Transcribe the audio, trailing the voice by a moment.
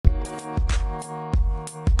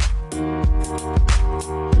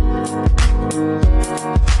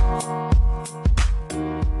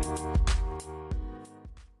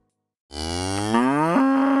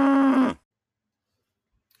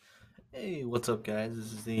What's up, guys?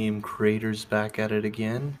 This is the AIM Creators back at it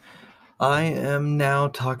again. I am now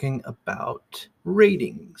talking about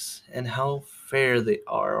ratings and how fair they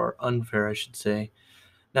are, or unfair, I should say.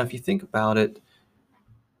 Now, if you think about it,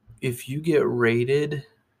 if you get rated,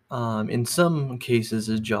 in some cases,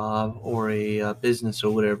 a job or a business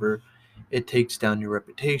or whatever, it takes down your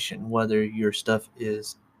reputation, whether your stuff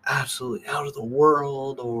is absolutely out of the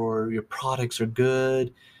world or your products are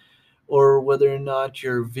good or whether or not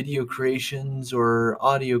your video creations or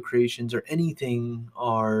audio creations or anything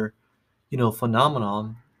are,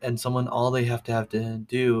 phenomenon, and someone all they have to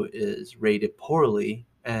do is rate it poorly,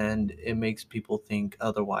 and it makes people think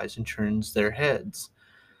otherwise and turns their heads.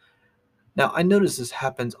 Now, I notice this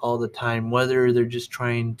happens all the time, whether they're just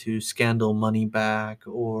trying to scandal money back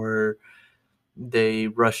or they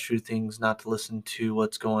rush through things not to listen to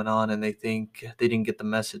what's going on and they think they didn't get the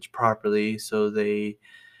message properly, so they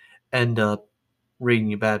end up rating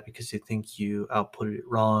you bad because they think you output it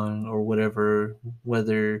wrong or whatever,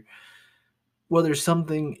 whether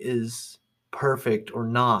something is perfect or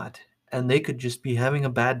not, and they could just be having a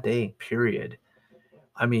bad day, period.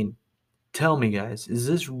 I mean, tell me, guys, is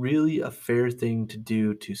this really a fair thing to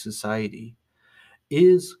do to society?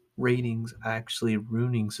 Is ratings actually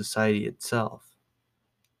ruining society itself?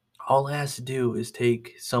 All it has to do is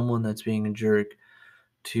take someone that's being a jerk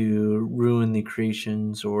to ruin the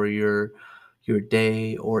creations or your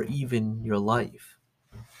day or even your life.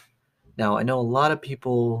 Now, I know a lot of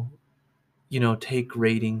people, take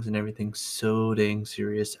ratings and everything so dang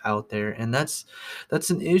serious out there, and that's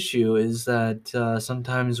an issue. Is that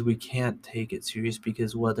sometimes we can't take it serious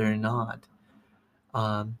because whether or not,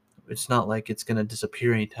 um, it's not like it's going to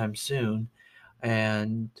disappear anytime soon.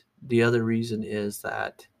 And the other reason is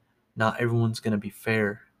that not everyone's going to be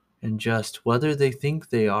fair and just, whether they think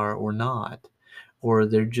they are or not, or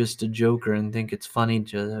they're just a joker and think it's funny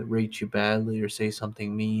to rate you badly or say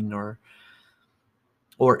something mean or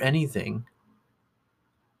anything.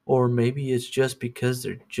 Or maybe it's just because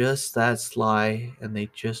they're just that sly and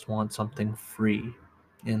they just want something free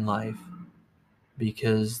in life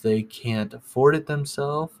because they can't afford it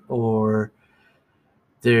themselves, or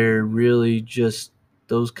they're really just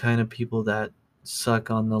those kind of people that suck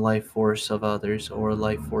on the life force of others or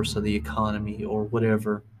life force of the economy or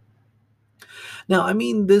whatever. Now, I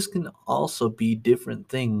mean, this can also be different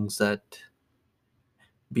things that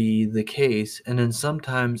be the case, and then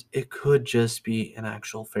sometimes it could just be an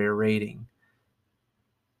actual fair rating.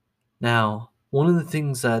 Now, one of the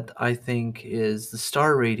things that I think is the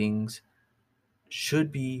star ratings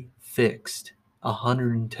should be fixed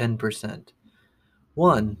 110%.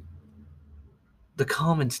 One, the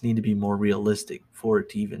comments need to be more realistic for it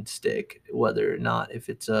to even stick, whether or not if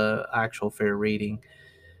it's a actual fair rating.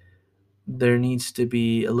 There needs to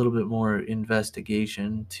be a little bit more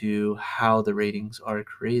investigation to how the ratings are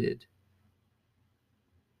created.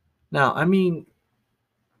 Now, I mean,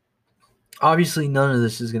 obviously none of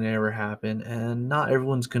this is going to ever happen and not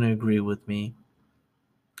everyone's going to agree with me.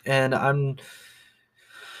 And I'm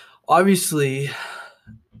obviously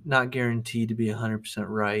not guaranteed to be 100%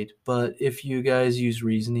 right, but if you guys use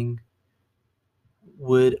reasoning,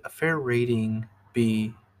 would a fair rating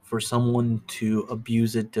be for someone to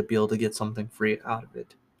abuse it to be able to get something free out of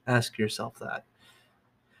it? Ask yourself that.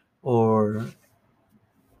 Or,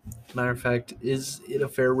 matter of fact, is it a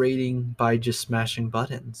fair rating by just smashing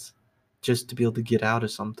buttons just to be able to get out of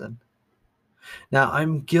something? Now,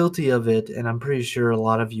 I'm guilty of it, and I'm pretty sure a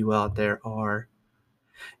lot of you out there are.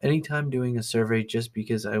 Anytime doing a survey just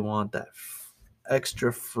because I want that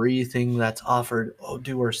extra free thing that's offered, oh,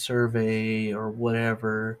 do our survey or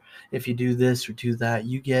whatever. If you do this or do that,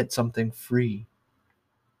 you get something free.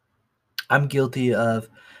 I'm guilty of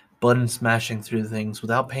button smashing through things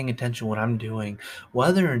without paying attention to what I'm doing,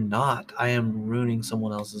 whether or not I am ruining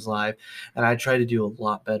someone else's life. And I try to do a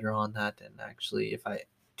lot better on that. And actually, if I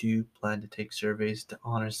do plan to take surveys, to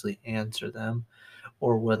honestly answer them,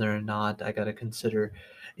 or whether or not I got to consider,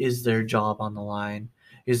 is their job on the line?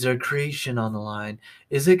 Is their creation on the line?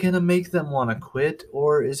 Is it going to make them want to quit,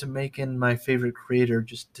 or is it making my favorite creator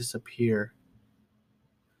just disappear?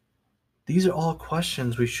 These are all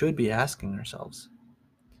questions we should be asking ourselves.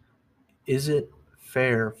 Is it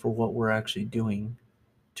fair for what we're actually doing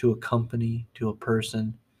to a company, to a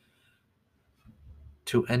person,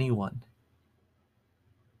 to anyone?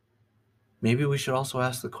 Maybe we should also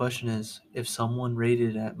ask the question is, if someone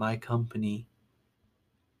rated at my company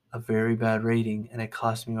a very bad rating and it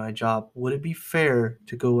cost me my job, would it be fair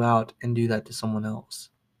to go out and do that to someone else?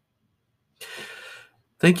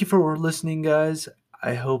 Thank you for listening, guys.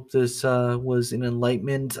 I hope this was an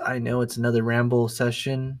enlightenment. I know it's another ramble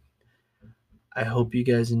session. I hope you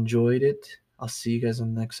guys enjoyed it. I'll see you guys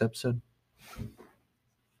in the next episode.